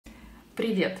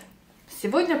Привет!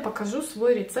 Сегодня покажу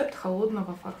свой рецепт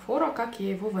холодного фарфора, как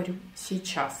я его варю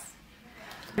сейчас.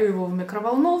 Варю его в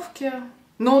микроволновке,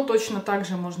 но точно так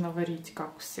же можно варить,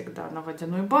 как всегда, на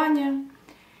водяной бане.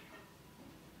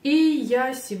 И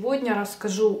я сегодня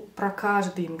расскажу про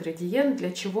каждый ингредиент,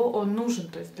 для чего он нужен,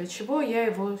 то есть для чего я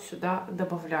его сюда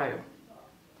добавляю.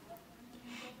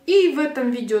 И в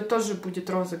этом видео тоже будет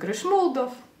розыгрыш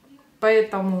молдов,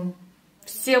 поэтому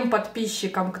всем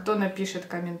подписчикам, кто напишет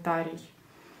комментарий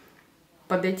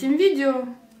под этим видео,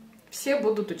 все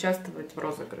будут участвовать в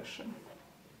розыгрыше.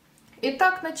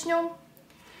 Итак, начнем.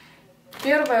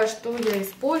 Первое, что я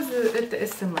использую, это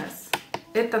СМС.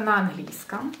 Это на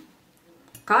английском.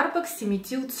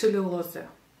 Карбоксиметилцеллюлоза.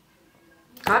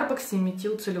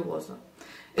 Карбоксиметилцеллюлоза.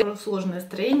 Это сложное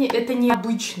строение, это не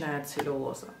обычная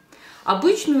целлюлоза.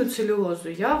 Обычную целлюлозу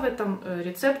я в этом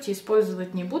рецепте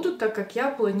использовать не буду, так как я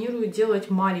планирую делать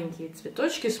маленькие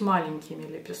цветочки с маленькими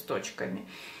лепесточками.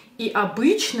 И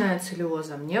обычная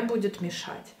целлюлоза мне будет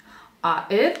мешать. А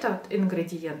этот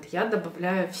ингредиент я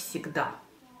добавляю всегда.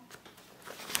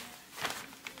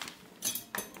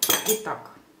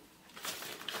 Итак,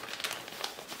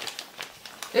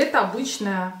 это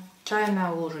обычная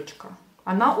чайная ложечка.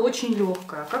 Она очень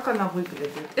легкая. Как она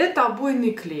выглядит? Это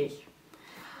обойный клей.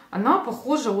 Она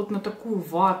похожа вот на такую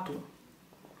вату.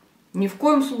 Ни в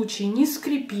коем случае не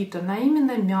скрипит, она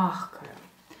именно мягкая.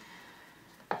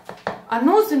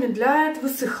 Оно замедляет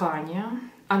высыхание.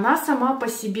 Она сама по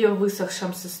себе в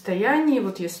высохшем состоянии,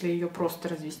 вот если ее просто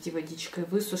развести водичкой,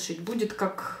 высушить, будет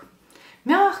как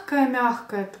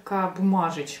мягкая-мягкая такая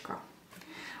бумажечка.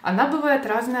 Она бывает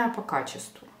разная по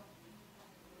качеству.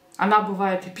 Она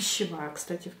бывает и пищевая,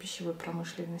 кстати, в пищевой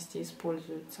промышленности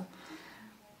используется.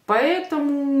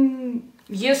 Поэтому,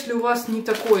 если у вас не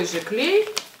такой же клей,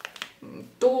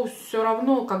 то все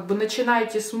равно как бы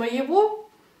начинайте с моего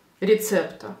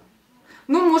рецепта.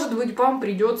 Ну, может быть, вам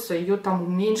придется ее там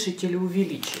уменьшить или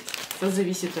увеличить. Все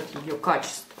зависит от ее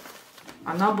качества.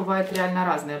 Она бывает реально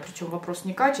разная. Причем вопрос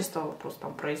не качества, а вопрос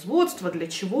там производства, для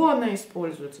чего она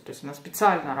используется. То есть она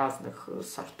специально разных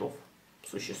сортов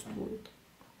существует.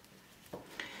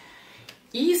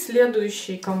 И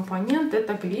следующий компонент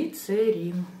это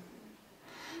глицерин.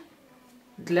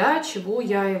 Для чего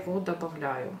я его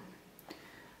добавляю?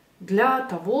 Для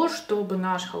того, чтобы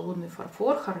наш холодный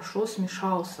фарфор хорошо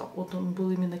смешался. Вот он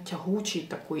был именно тягучий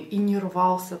такой и не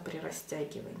рвался при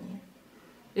растягивании.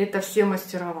 Это все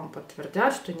мастера вам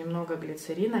подтвердят, что немного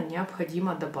глицерина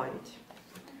необходимо добавить.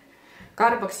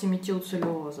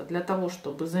 Карбоксиметилцеллюлоза для того,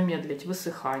 чтобы замедлить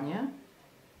высыхание.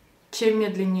 Чем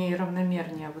медленнее и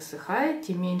равномернее высыхает,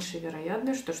 тем меньше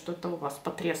вероятность, что что-то у вас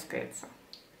потрескается.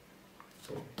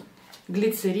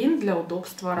 Глицерин для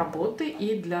удобства работы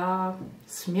и для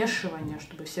смешивания,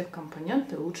 чтобы все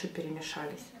компоненты лучше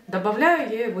перемешались.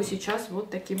 Добавляю я его сейчас вот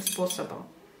таким способом.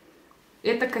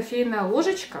 Это кофейная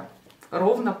ложечка,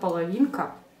 ровно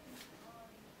половинка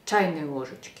чайной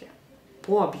ложечки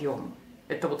по объему.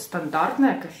 Это вот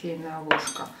стандартная кофейная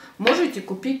ложка. Можете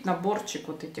купить наборчик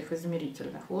вот этих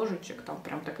измерительных ложечек. Там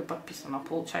прям так и подписано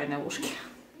пол чайной ложки.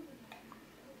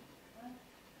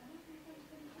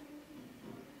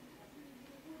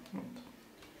 Вот.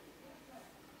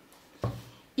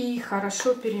 И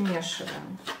хорошо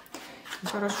перемешиваем.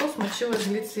 Хорошо смочилась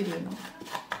глицерином.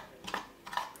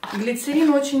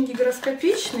 Глицерин очень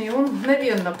гигроскопичный, он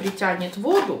мгновенно притянет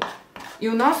воду, и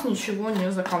у нас ничего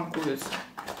не закомкуется.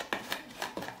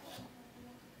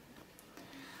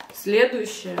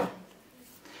 Следующее.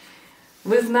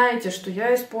 Вы знаете, что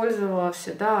я использовала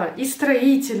всегда и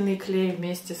строительный клей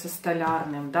вместе со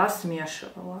столярным, да,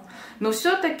 смешивала. Но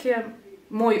все-таки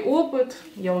мой опыт,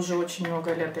 я уже очень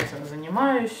много лет этим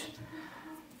занимаюсь,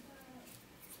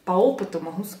 по опыту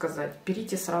могу сказать,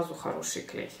 берите сразу хороший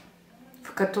клей,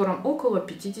 в котором около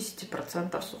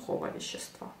 50% сухого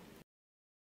вещества.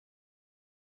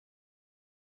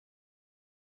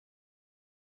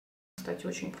 Кстати,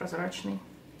 очень прозрачный.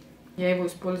 Я его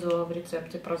использовала в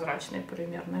рецепте прозрачной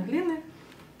полимерной глины.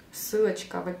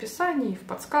 Ссылочка в описании, в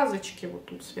подсказочке, вот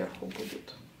тут сверху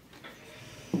будет.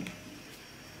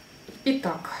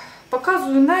 Итак,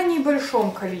 показываю на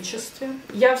небольшом количестве.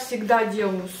 Я всегда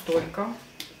делаю столько.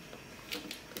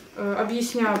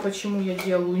 Объясняю, почему я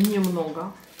делаю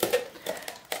немного.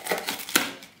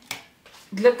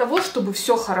 Для того, чтобы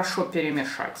все хорошо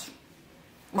перемешать.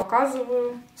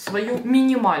 Показываю свою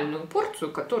минимальную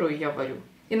порцию, которую я варю.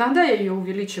 Иногда я ее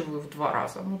увеличиваю в 2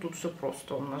 раза. Ну, тут все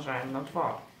просто умножаем на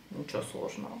 2. Ничего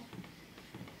сложного.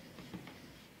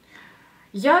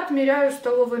 Я отмеряю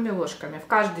столовыми ложками. В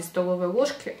каждой столовой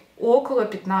ложке около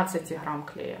 15 грамм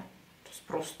клея. То есть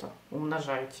просто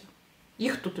умножайте.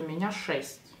 Их тут у меня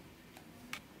 6.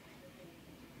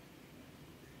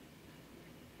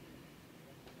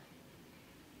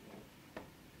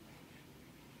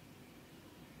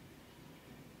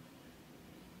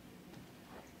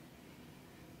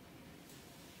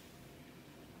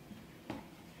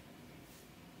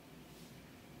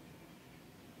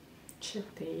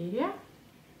 4,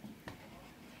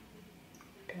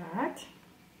 5,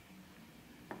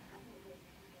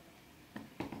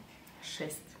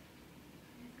 6.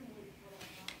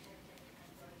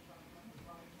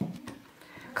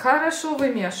 Хорошо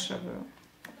вымешиваю.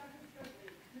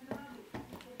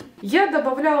 Я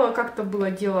добавляла, как-то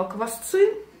было дело,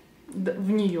 квасцы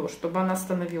в нее, чтобы она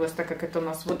становилась, так как это у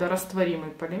нас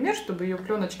водорастворимый полимер, чтобы ее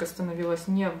пленочка становилась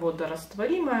не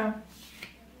водорастворимая.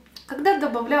 Когда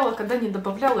добавляла, когда не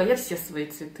добавляла, я все свои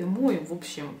цветы мою. В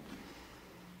общем,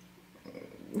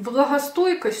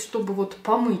 влагостойкость, чтобы вот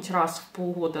помыть раз в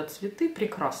полгода цветы,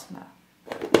 прекрасная.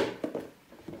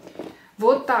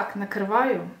 Вот так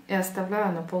накрываю и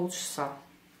оставляю на полчаса.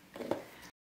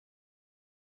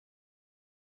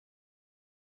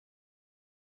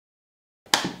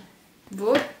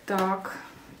 Вот так.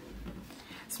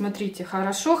 Смотрите,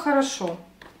 хорошо-хорошо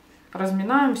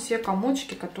разминаем все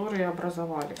комочки, которые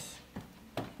образовались.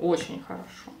 Очень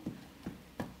хорошо.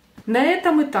 На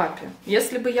этом этапе,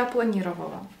 если бы я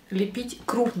планировала лепить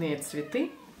крупные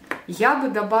цветы, я бы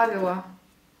добавила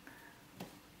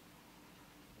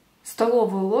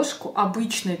столовую ложку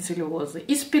обычной целлюлозы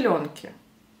из пеленки.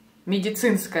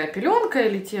 Медицинская пеленка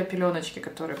или те пеленочки,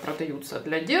 которые продаются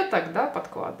для деток, да,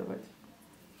 подкладывать.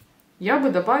 Я бы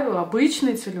добавила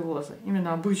обычной целлюлозы,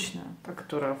 именно обычная, та,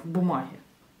 которая в бумаге,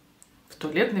 в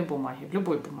туалетной бумаге, в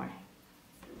любой бумаге.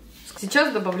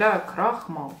 Сейчас добавляю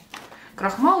крахмал.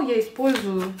 Крахмал я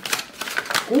использую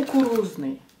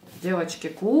кукурузный. Девочки,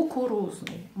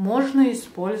 кукурузный. Можно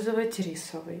использовать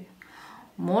рисовый.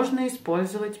 Можно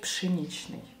использовать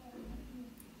пшеничный.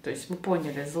 То есть вы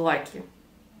поняли, злаки.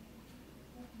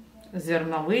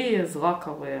 Зерновые,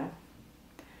 злаковые.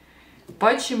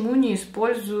 Почему не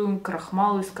используем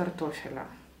крахмал из картофеля?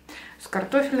 С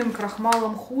картофельным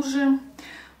крахмалом хуже.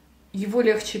 Его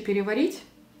легче переварить.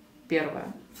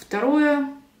 Первое.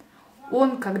 Второе.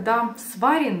 Он, когда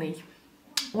сваренный,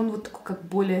 он вот такой, как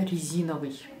более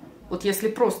резиновый. Вот если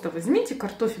просто возьмите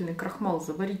картофельный крахмал,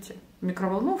 заварите в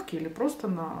микроволновке или просто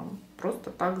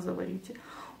так заварите,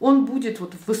 он будет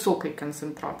вот в высокой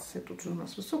концентрации. Тут же у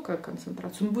нас высокая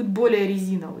концентрация. Он будет более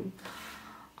резиновый.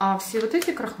 А все вот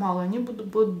эти крахмалы, они будут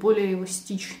более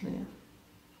эластичные.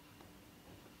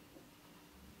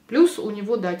 Плюс у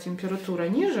него, да, температура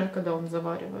ниже, когда он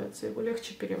заваривается, его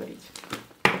легче переварить.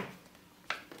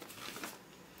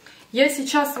 Я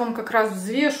сейчас вам как раз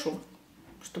взвешу,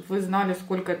 чтобы вы знали,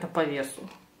 сколько это по весу.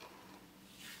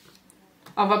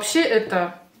 А вообще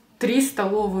это 3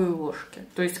 столовые ложки.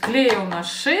 То есть клея у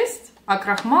нас 6, а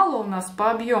крахмала у нас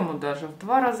по объему даже в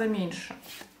 2 раза меньше.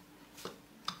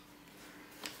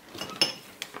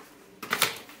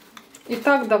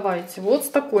 Итак, давайте вот с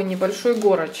такой небольшой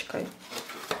горочкой.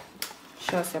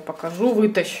 Сейчас я покажу,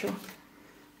 вытащу.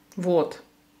 Вот.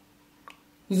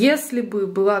 Если бы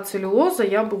была целлюлоза,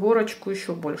 я бы горочку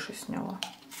еще больше сняла.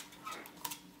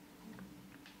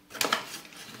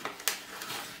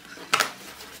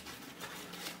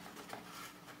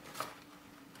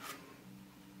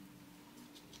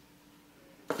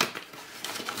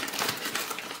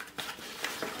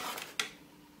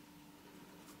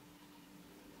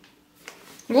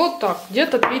 Вот так,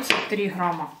 где-то 33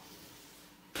 грамма.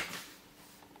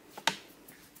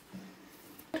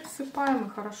 Всыпаем и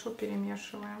хорошо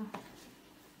перемешиваем.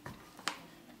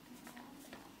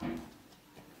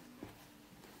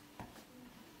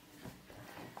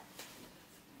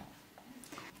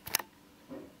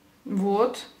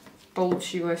 Вот,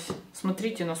 получилось.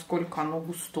 Смотрите, насколько оно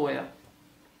густое.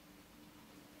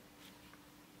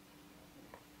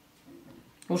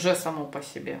 Уже само по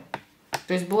себе.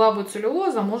 То есть была бы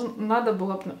целлюлоза, надо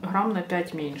было бы грамм на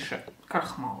 5 меньше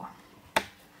крахмала.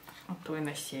 А то и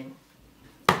на 7.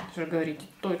 Уже говорите,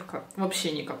 только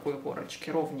вообще никакой горочки,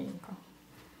 ровненько.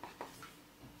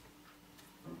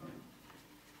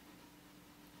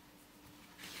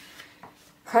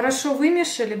 Хорошо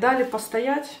вымешали, дали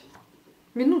постоять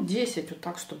минут 10, вот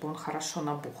так, чтобы он хорошо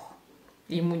набух.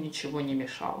 Ему ничего не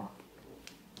мешало.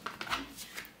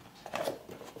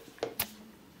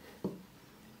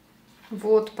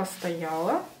 Вот,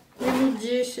 постояла минут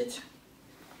 10.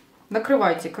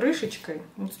 Накрывайте крышечкой.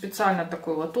 Вот специально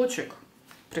такой лоточек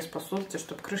приспособьте,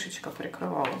 чтобы крышечка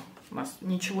прикрывала. У нас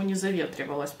ничего не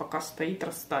заветривалось, пока стоит,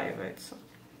 растаивается.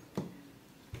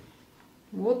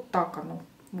 Вот так оно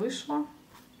вышло.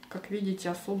 Как видите,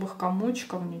 особых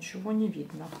комочков ничего не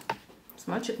видно.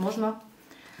 Значит, можно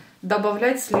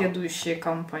добавлять следующие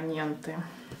компоненты.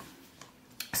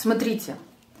 Смотрите,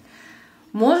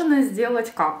 можно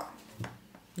сделать как?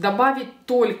 Добавить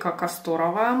только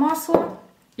касторовое масло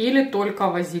или только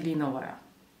вазелиновое.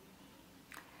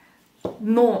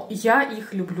 Но я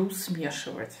их люблю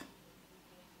смешивать.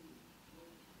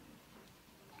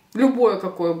 Любое,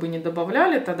 какое бы ни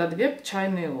добавляли, тогда 2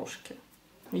 чайные ложки.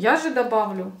 Я же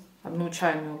добавлю 1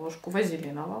 чайную ложку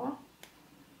вазелинового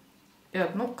и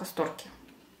 1 касторки.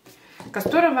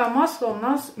 Касторовое масло у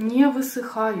нас не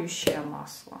высыхающее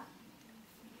масло.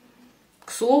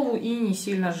 К слову, и не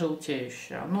сильно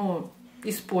желтеющее. Оно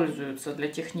используется для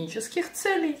технических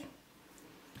целей.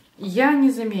 Я не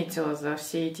заметила за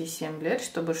все эти 7 лет,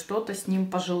 чтобы что-то с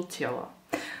ним пожелтело.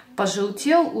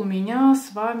 Пожелтел у меня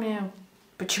с вами...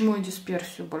 Почему я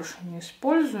дисперсию больше не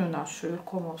использую, нашу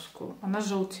иркомовскую? Она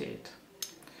желтеет.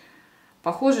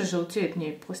 Похоже, желтеет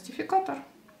не пластификатор.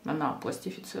 Она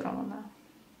пластифицированная.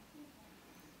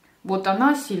 Вот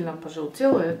она сильно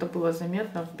пожелтела, это было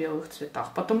заметно в белых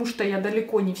цветах. Потому что я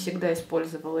далеко не всегда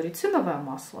использовала рециновое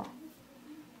масло.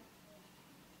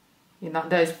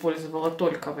 Иногда использовала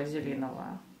только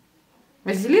вазелиновое.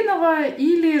 Вазелиновое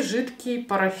или жидкий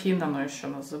парафин, оно еще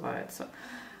называется.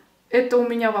 Это у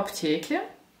меня в аптеке.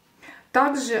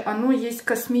 Также оно есть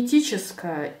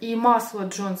косметическое. И масло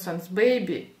Johnson's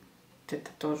Baby,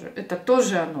 это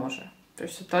тоже оно же. То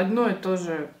есть это одно и то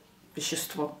же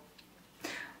вещество.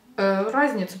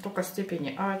 Разница только в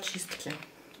степени очистки.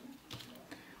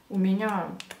 У меня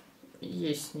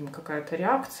есть с ним какая-то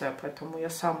реакция, поэтому я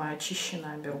самое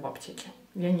очищенное беру в аптеке.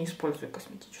 Я не использую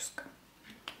косметическое.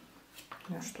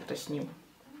 У меня что-то с ним.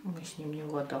 Мы с ним не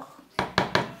в ладах.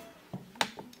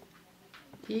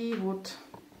 И вот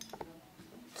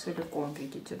целиком,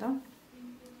 видите, да?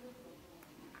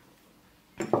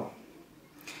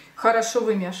 Хорошо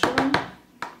вымешиваем.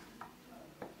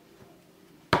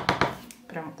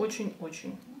 Прям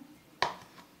очень-очень.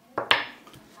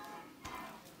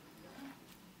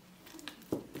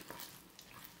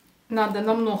 Надо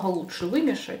намного лучше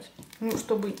вымешать, ну,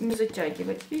 чтобы не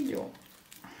затягивать видео.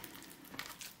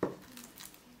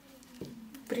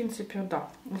 В принципе, да,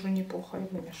 уже неплохо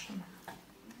и вымешано.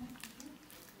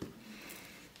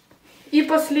 И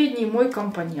последний мой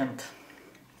компонент.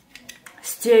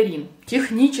 Стеарин.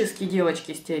 Технически,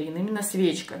 девочки, стеарин. Именно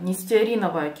свечка. Не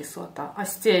стеариновая кислота, а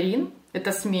стеарин.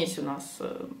 Это смесь у нас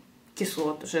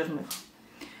кислот жирных.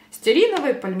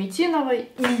 Стеариновой, пальмитиновой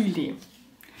или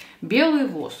белый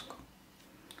воск.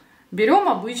 Берем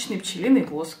обычный пчелиный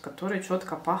воск, который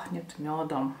четко пахнет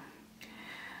медом.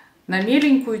 На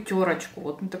меленькую терочку,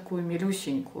 вот на такую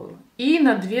милюсенькую. И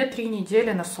на 2-3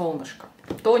 недели на солнышко.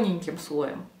 Тоненьким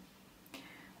слоем.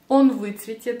 Он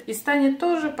выцветит и станет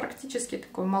тоже практически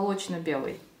такой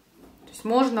молочно-белый. То есть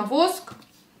можно воск,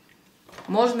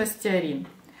 можно стеарин.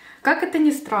 Как это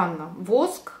ни странно,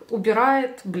 воск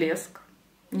убирает блеск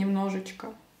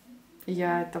немножечко.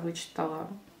 Я это вычитала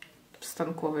в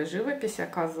станковой живописи.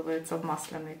 Оказывается, в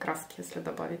масляной краске, если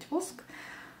добавить воск,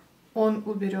 он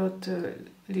уберет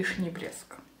лишний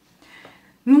блеск.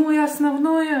 Ну и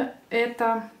основное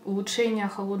это улучшение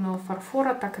холодного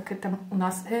фарфора, так как это у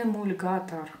нас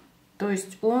эмульгатор. То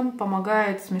есть он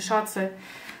помогает смешаться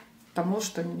тому,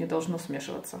 что не должно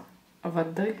смешиваться.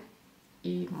 Воды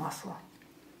и масла.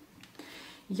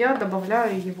 Я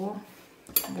добавляю его,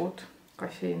 вот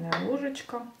кофейная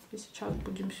ложечка. И сейчас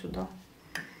будем сюда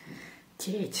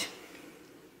тереть.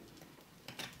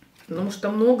 Потому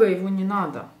что много его не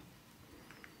надо.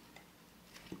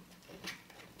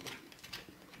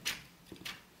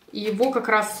 И его как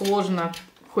раз сложно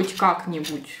хоть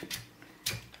как-нибудь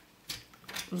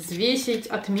взвесить,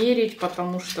 отмерить,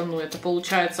 потому что, ну, это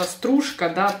получается стружка,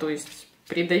 да, то есть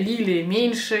придавили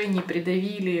меньше, не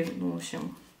придавили, ну, в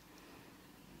общем,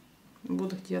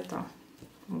 вот где-то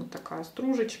вот такая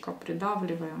стружечка,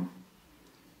 придавливаем,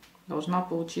 должна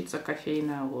получиться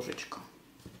кофейная ложечка.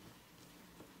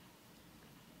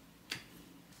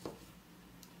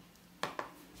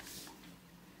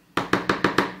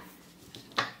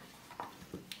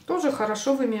 Тоже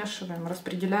хорошо вымешиваем,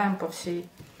 распределяем по всей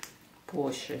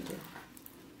площади.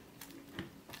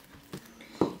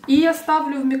 И я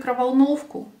ставлю в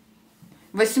микроволновку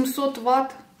 800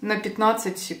 Вт на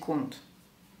 15 секунд.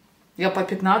 Я по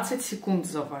 15 секунд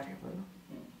завариваю.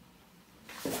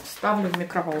 Ставлю в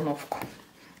микроволновку.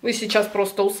 Вы сейчас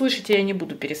просто услышите, я не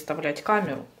буду переставлять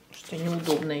камеру, потому что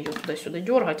неудобно ее туда-сюда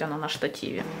дергать, она на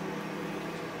штативе.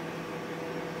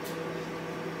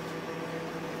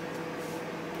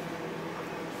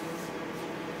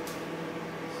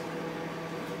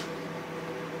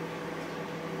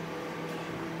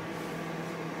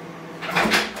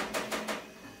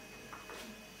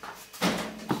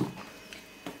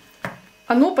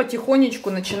 Оно потихонечку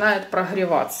начинает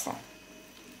прогреваться.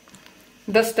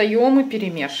 Достаем и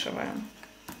перемешиваем.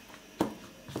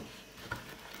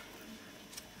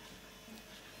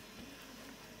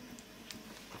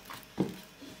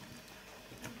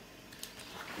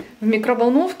 В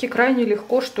микроволновке крайне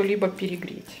легко что-либо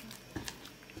перегреть.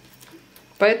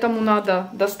 Поэтому надо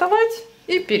доставать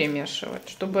и перемешивать,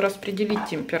 чтобы распределить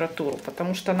температуру,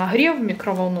 потому что нагрев в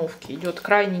микроволновке идет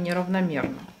крайне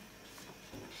неравномерно.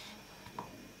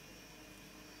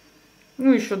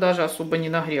 Ну, еще даже особо не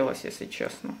нагрелась, если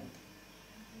честно.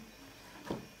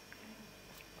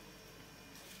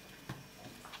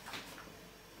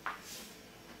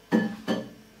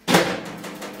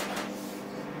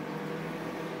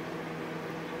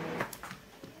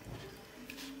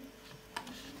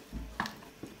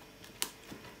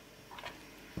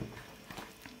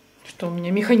 Что у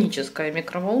меня механическая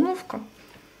микроволновка.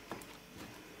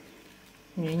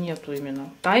 У меня нету именно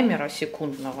таймера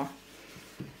секундного.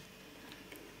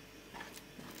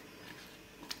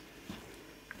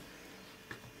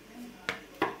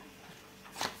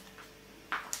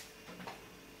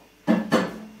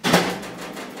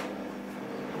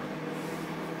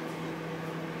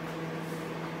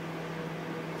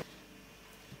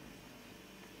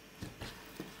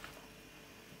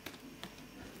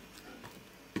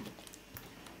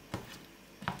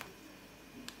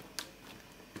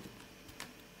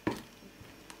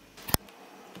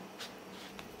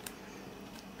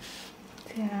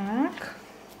 Так,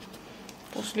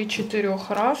 после 4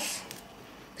 раз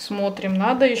смотрим,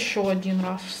 надо еще один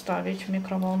раз вставить в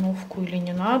микроволновку или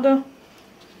не надо.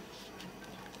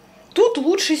 Тут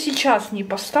лучше сейчас не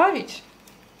поставить,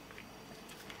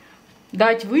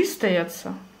 дать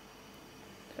выстояться.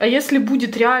 А если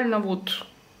будет реально вот,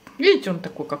 видите, он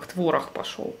такой как творог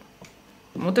пошел.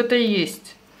 Вот это и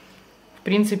есть, в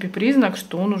принципе, признак,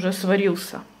 что он уже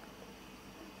сварился.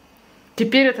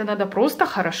 Теперь это надо просто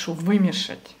хорошо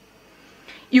вымешать.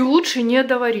 И лучше не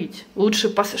доварить.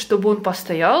 Лучше, чтобы он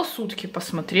постоял сутки,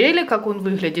 посмотрели, как он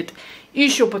выглядит, и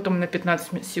еще потом на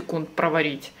 15 секунд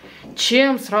проварить,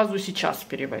 чем сразу сейчас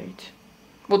переварить.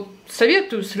 Вот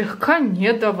советую слегка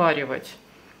не доваривать,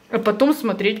 а потом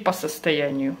смотреть по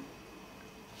состоянию.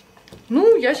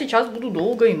 Ну, я сейчас буду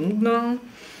долго и нудно.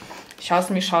 Сейчас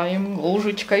мешаем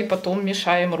ложечкой, потом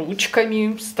мешаем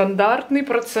ручками. Стандартный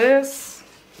процесс.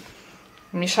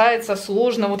 Мешается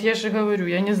сложно. Вот я же говорю,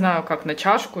 я не знаю, как на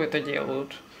чашку это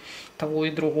делают. Того и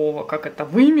другого. Как это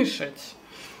вымешать.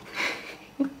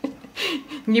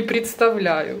 Не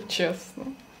представляю, честно.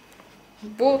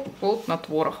 Вот на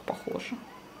творог похоже.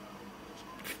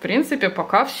 В принципе,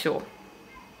 пока все.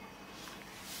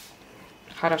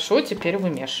 Хорошо, теперь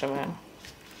вымешиваем.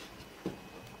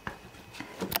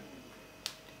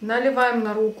 Наливаем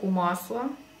на руку масло.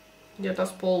 Где-то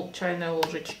с пол чайной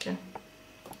ложечки.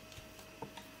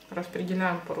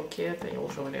 Распределяем по руке, это я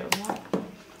уже влезла.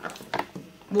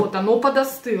 Вот, оно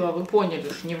подостыло, вы поняли,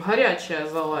 что не в горячее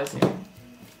залазим.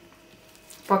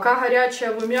 Пока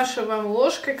горячее вымешиваем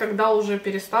ложкой, когда уже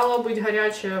перестало быть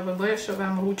горячее,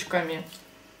 вымешиваем ручками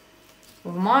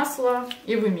в масло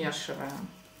и вымешиваем.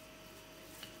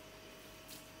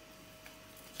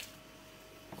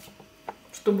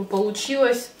 Чтобы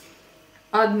получилось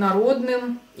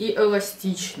однородным и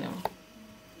эластичным.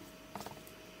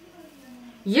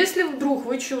 Если вдруг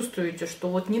вы чувствуете, что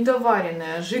вот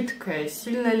недоваренное, жидкое,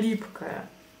 сильно липкое,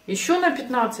 еще на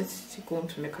 15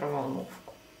 секунд в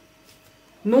микроволновку.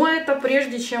 Но это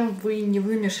прежде чем вы не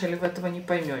вымешали, вы этого не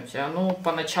поймете. Оно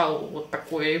поначалу вот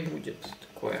такое и будет.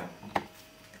 Такое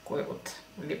вот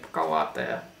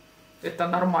липковатое. Это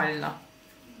нормально.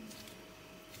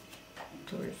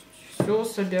 То есть все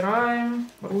собираем,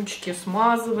 ручки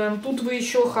смазываем. Тут вы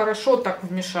еще хорошо так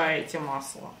вмешаете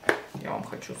масло, я вам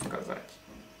хочу сказать.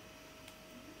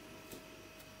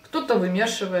 Кто-то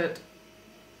вымешивает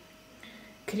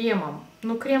кремом.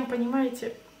 Ну, крем,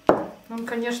 понимаете, он,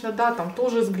 конечно, да, там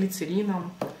тоже с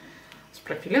глицерином, с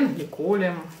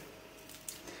пропиленгликолем,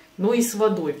 но и с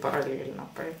водой параллельно.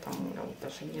 Поэтому я вот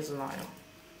даже не знаю,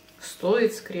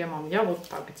 стоит с кремом. Я вот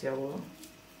так делаю.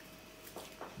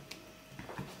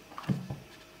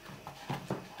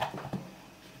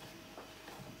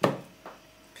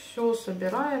 Все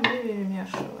собираем и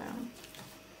перемешиваем.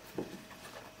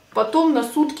 Потом на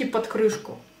сутки под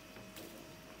крышку.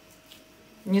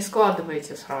 Не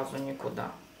складывайте сразу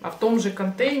никуда. А в том же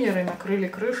контейнере накрыли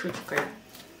крышечкой.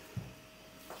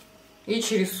 И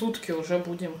через сутки уже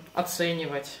будем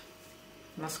оценивать,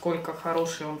 насколько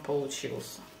хороший он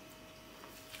получился.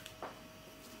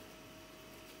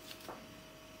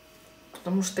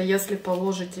 Потому что если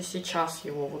положите сейчас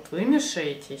его, вот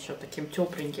вымешаете, еще таким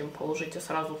тепленьким положите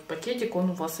сразу в пакетик,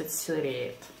 он у вас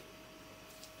отсыреет.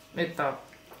 Это,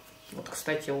 вот,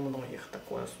 кстати, у многих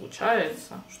такое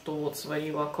случается, что вот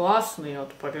сварила классный,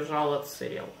 вот побежал,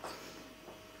 отсырел.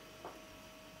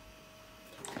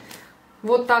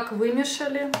 Вот так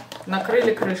вымешали,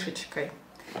 накрыли крышечкой.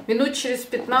 Минут через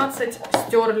 15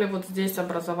 стерли вот здесь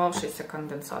образовавшийся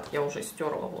конденсат. Я уже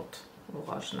стерла, вот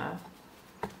влажная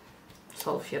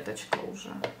салфеточка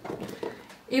уже.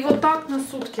 И вот так на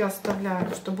сутки оставляю,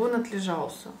 чтобы он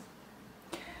отлежался.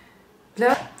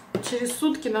 Через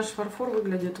сутки наш фарфор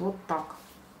выглядит вот так.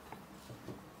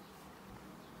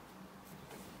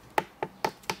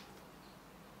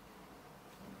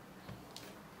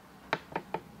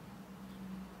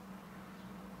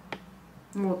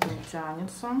 Вот он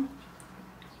тянется.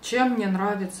 Чем мне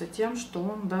нравится? Тем, что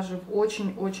он даже в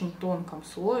очень-очень тонком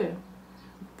слое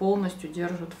полностью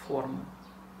держит форму.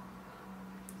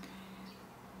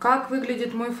 Как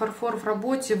выглядит мой фарфор в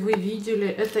работе, вы видели.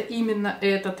 Это именно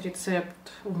этот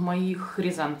рецепт в моих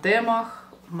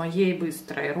хризантемах, в моей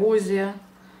быстрой розе.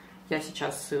 Я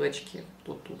сейчас ссылочки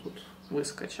тут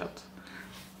выскочат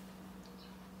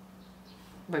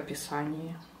в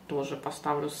описании. Тоже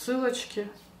поставлю ссылочки.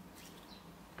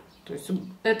 То есть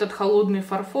этот холодный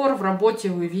фарфор в работе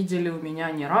вы видели у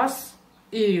меня не раз.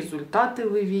 И результаты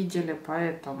вы видели.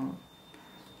 Поэтому,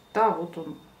 да, вот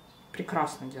он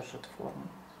прекрасно держит форму.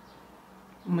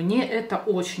 Мне это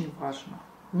очень важно.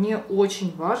 Мне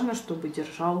очень важно, чтобы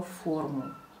держал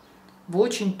форму. В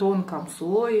очень тонком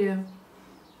слое.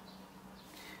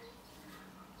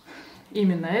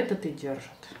 Именно этот и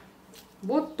держит.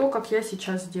 Вот то, как я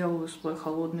сейчас делаю свой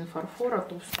холодный фарфор. А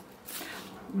то все.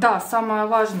 Да, самое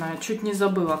важное, чуть не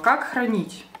забыла. Как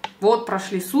хранить? Вот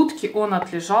прошли сутки, он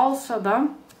отлежался, да?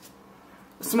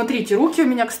 Смотрите, руки у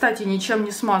меня, кстати, ничем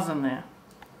не смазанные.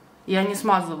 Я не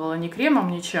смазывала ни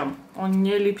кремом, ничем. Он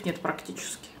не липнет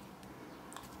практически.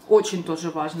 Очень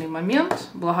тоже важный момент.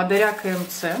 Благодаря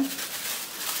КМЦ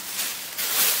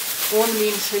он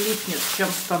меньше липнет, чем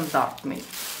стандартный.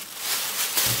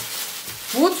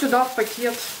 Вот сюда в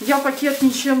пакет. Я пакет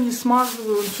ничем не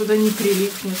смазываю, он сюда не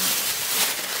прилипнет.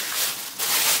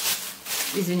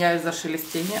 Извиняюсь за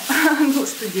шелестение. Ну,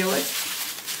 что делать?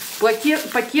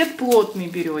 Пакет плотный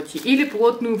берете или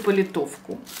плотную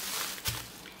политовку.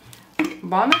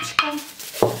 Баночка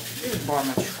и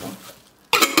баночку.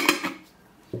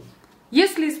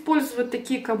 Если использовать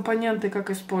такие компоненты, как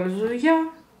использую я,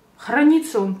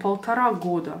 хранится он 1,5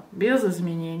 года без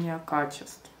изменения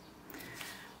качеств.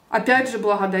 Опять же,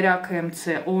 благодаря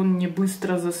КМЦ он не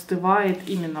быстро застывает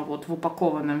именно вот в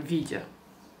упакованном виде.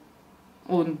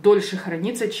 Он дольше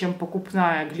хранится, чем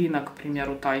покупная глина, к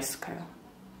примеру, тайская.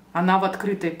 Она в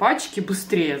открытой пачке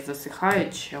быстрее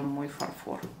засыхает, чем мой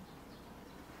фарфор.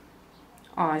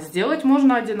 А сделать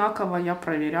можно одинаково, я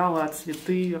проверяла,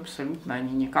 цветы абсолютно,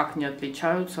 они никак не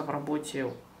отличаются в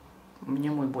работе. Мне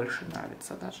мой больше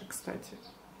нравится даже, кстати.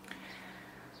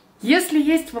 Если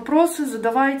есть вопросы,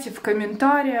 задавайте в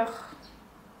комментариях.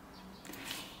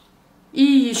 И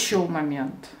еще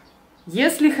момент.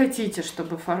 Если хотите,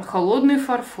 чтобы холодный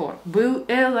фарфор был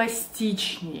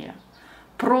эластичнее,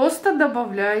 просто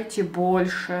добавляйте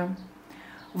больше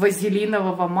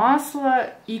вазелинового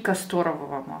масла и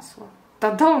касторового масла.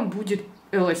 Тогда он будет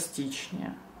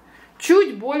эластичнее.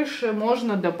 Чуть больше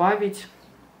можно добавить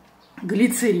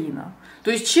глицерина.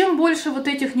 То есть чем больше вот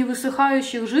этих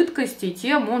невысыхающих жидкостей,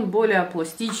 тем он более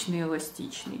пластичный и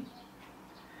эластичный.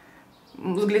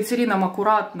 С глицерином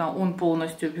аккуратно, он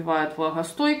полностью убивает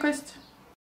влагостойкость.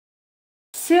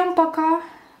 Всем пока!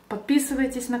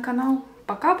 Подписывайтесь на канал.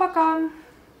 Пока-пока!